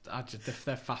 it's just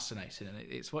they're fascinating,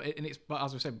 and but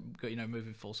as we said,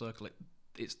 moving full circle,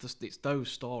 it's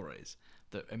those stories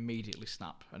that immediately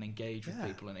snap and engage with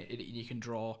people, and you can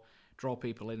draw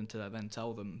people in to then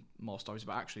tell them more stories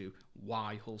about actually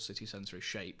why Hull city centre is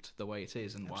shaped the way it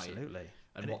is, and absolutely,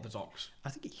 and what the docks. I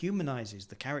think it humanises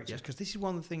the characters, because this is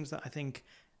one of the things that I think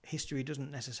history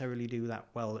doesn't necessarily do that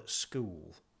well at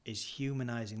school, is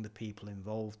humanising the people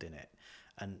involved in it.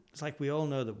 And it's like we all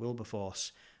know that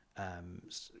Wilberforce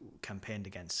campaigned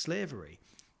against slavery,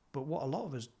 but what a lot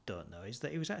of us don't know is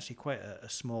that he was actually quite a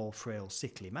small, frail,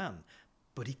 sickly man,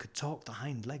 but he could talk the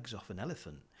hind legs off an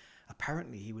elephant.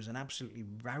 Apparently he was an absolutely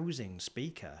rousing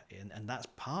speaker, and that's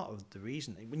part of the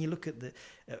reason. When you look at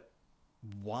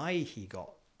why he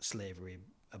got slavery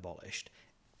abolished,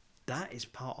 that is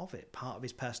part of it, part of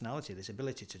his personality, this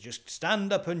ability to just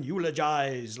stand up and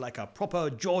eulogise like a proper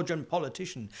Georgian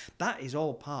politician. That is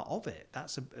all part of it.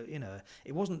 That's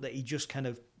it wasn't that he just kind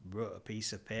of wrote a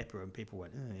piece of paper and people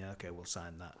went, "Oh, yeah, okay, we'll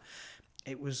sign that."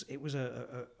 It was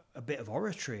a bit of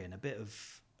oratory and a bit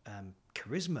of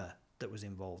charisma that was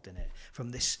involved in it, from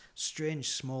this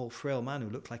strange, small, frail man who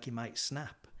looked like he might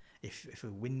snap if a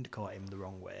wind caught him the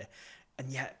wrong way, and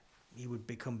yet he would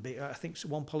become big. I think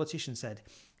one politician said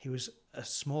he was a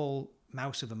small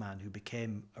mouse of a man who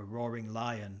became a roaring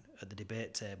lion at the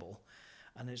debate table.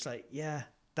 And it's like, yeah,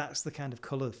 that's the kind of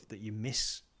colour that you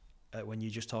miss when you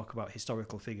just talk about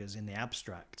historical figures in the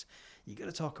abstract. You got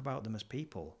to talk about them as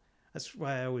people. That's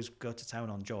why I always go to town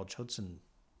on George Hudson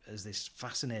as this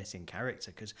fascinating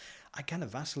character, because I kind of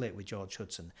vacillate with George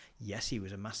Hudson. Yes, he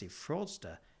was a massive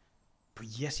fraudster, but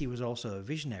yes, he was also a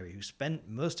visionary who spent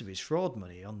most of his fraud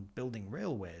money on building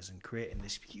railways and creating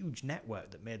this huge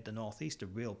network that made the North East a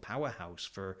real powerhouse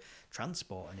for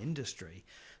transport and industry.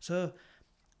 So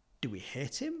do we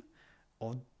hate him,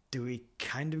 or do we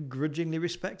kind of grudgingly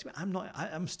respect him?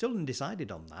 I'm still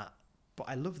undecided on that, but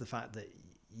I love the fact that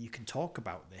you can talk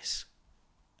about this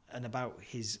and about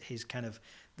his kind of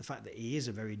the fact that he is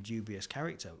a very dubious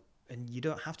character. And you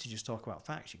don't have to just talk about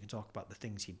facts. You can talk about the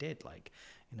things he did, like,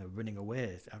 running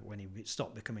away when he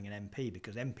stopped becoming an MP,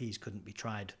 because MPs couldn't be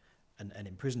tried and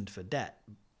imprisoned for debt.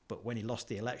 But when he lost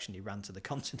the election, he ran to the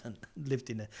continent, lived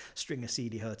in a string of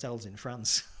seedy hotels in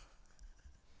France.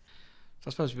 So I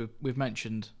suppose we've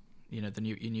mentioned, your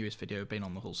newest video being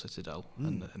on the Hull Citadel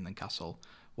and then Castle.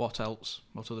 What else?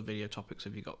 What other video topics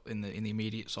have you got in the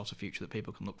immediate sort of future that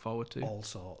people can look forward to? All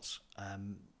sorts.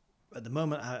 At the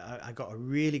moment, I got a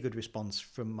really good response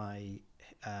from my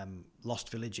Lost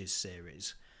Villages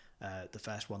series, the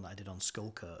first one that I did on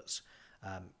Skullcoats.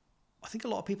 I think a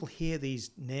lot of people hear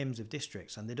these names of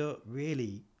districts and they don't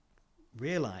really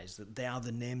realise that they are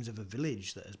the names of a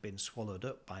village that has been swallowed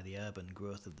up by the urban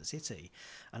growth of the city.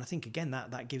 And I think, again,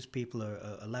 that gives people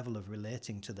a level of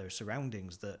relating to their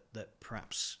surroundings that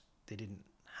perhaps they didn't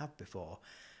have before.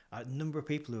 A number of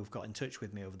people who have got in touch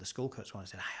with me over the Skullcoats one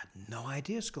said, I had no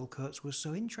idea Skullcoats was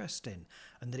so interesting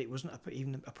and that it wasn't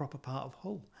even a proper part of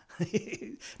Hull.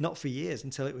 Not for years,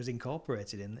 until it was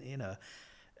incorporated in,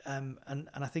 and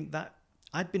I think that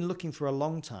I'd been looking for a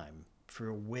long time for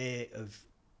a way of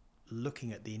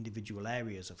looking at the individual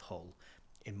areas of Hull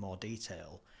in more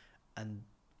detail. And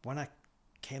when I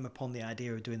came upon the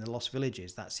idea of doing the Lost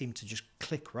Villages, that seemed to just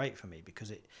click right for me,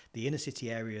 because the inner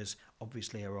city areas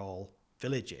obviously are all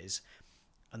villages,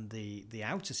 and the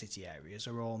outer city areas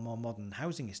are all more modern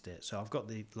housing estates. So I've got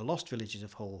the Lost Villages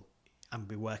of Hull I'm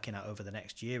be working at over the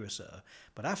next year or so.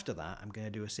 But after that, I'm going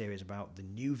to do a series about the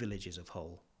new villages of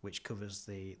Hull, which covers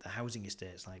the housing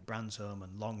estates like Bransholme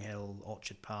and Long Hill,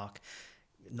 Orchard Park,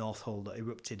 North Hull that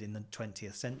erupted in the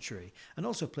 20th century, and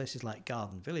also places like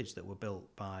Garden Village that were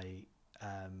built by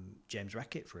James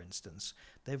Reckitt, for instance.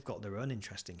 They've got their own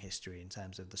interesting history in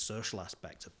terms of the social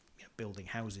aspect of building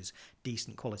houses,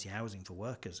 decent quality housing for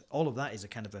workers. All of that is a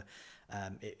kind of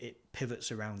it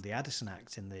pivots around the Addison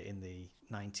Act in the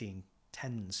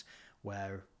 1910s,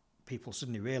 where people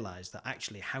suddenly realised that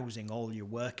actually housing all your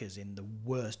workers in the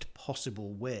worst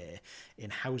possible way in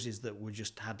houses that were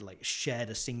just had shared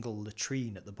a single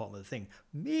latrine at the bottom of the thing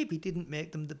maybe didn't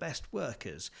make them the best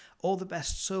workers or the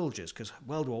best soldiers, because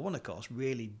World War One, of course,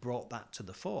 really brought that to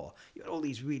the fore. You had all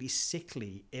these really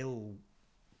sickly, ill,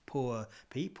 poor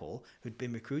people who'd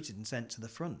been recruited and sent to the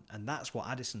front, and that's what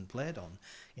Addison played on.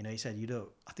 He said,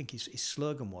 I think his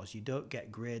slogan was, you don't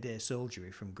get grade A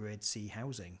soldiery from grade C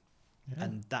housing. Yeah.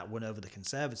 And that won over the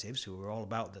Conservatives, who were all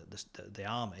about the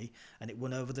army, and it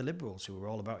won over the Liberals, who were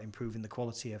all about improving the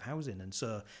quality of housing. And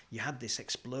so you had this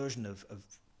explosion of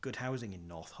good housing in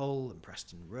North Hull and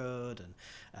Preston Road,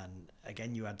 and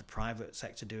again you had the private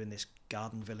sector doing this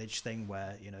garden village thing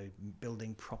where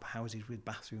building proper houses with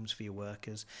bathrooms for your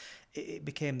workers. It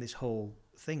became this whole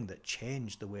thing that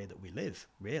changed the way that we live,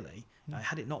 really.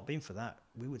 Had it not been for that,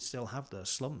 we would still have those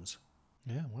slums.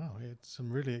 Yeah, wow, it's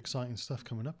some really exciting stuff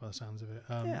coming up by the sounds of it.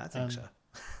 Yeah, I think so.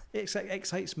 It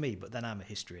excites me, but then I'm a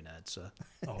history nerd, so...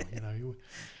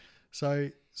 So,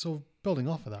 sort of building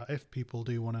off of that, if people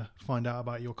do want to find out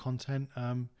about your content,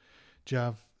 do you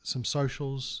have some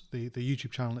socials, the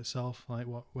YouTube channel itself?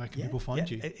 Where can people find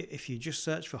you? If you just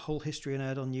search for Hull History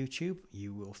Nerd on YouTube,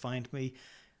 you will find me.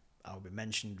 I'll be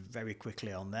mentioned very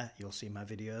quickly on there. You'll see my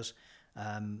videos.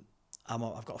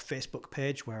 I've got a Facebook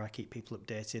page where I keep people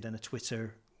updated, and a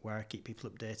Twitter where I keep people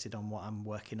updated on what I'm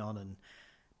working on, and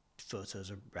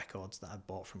photos of records that I've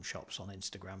bought from shops on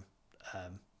Instagram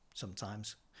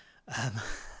sometimes.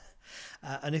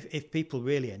 And if people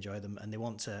really enjoy them and they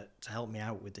want to help me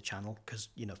out with the channel, because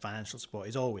financial support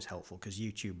is always helpful, because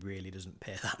YouTube really doesn't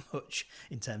pay that much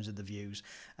in terms of the views,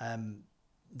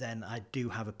 then I do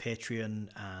have a Patreon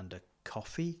and a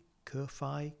Ko-fi.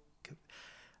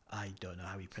 I don't know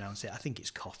how you pronounce it. I think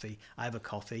it's Ko-fi. I have a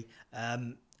Ko-fi,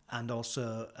 and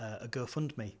also a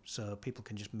GoFundMe, so people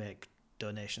can just make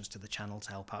donations to the channel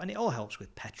to help out, and it all helps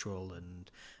with petrol and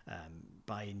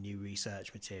buying new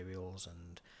research materials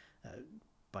and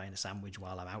buying a sandwich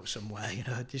while I'm out somewhere.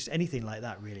 Just anything like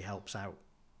that really helps out.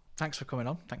 Thanks for coming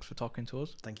on. Thanks for talking to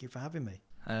us. Thank you for having me.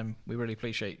 We really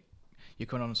appreciate you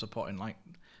coming on and supporting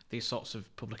these sorts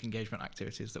of public engagement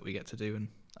activities that we get to do,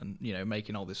 and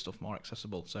making all this stuff more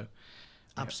accessible. So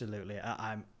absolutely,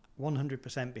 I'm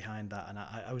 100% behind that. And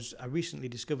I recently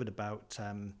discovered about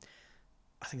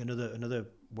I think another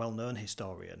well-known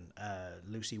historian,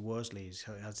 Lucy Worsley,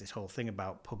 has this whole thing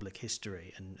about public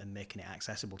history and making it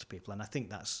accessible to people, and I think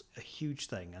that's a huge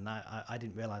thing. And I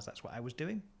didn't realise that's what I was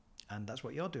doing, and that's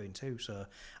what you're doing too. So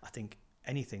I think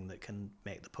anything that can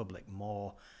make the public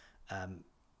more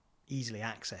easily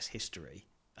access history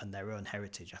and their own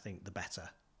heritage, I think the better.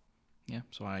 Yeah,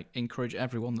 so I encourage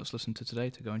everyone that's listened to today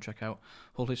to go and check out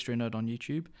Hull History Nerd on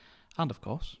YouTube. And of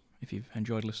course, if you've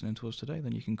enjoyed listening to us today,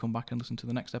 then you can come back and listen to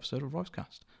the next episode of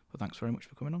Roycecast. But thanks very much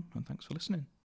for coming on, and thanks for listening.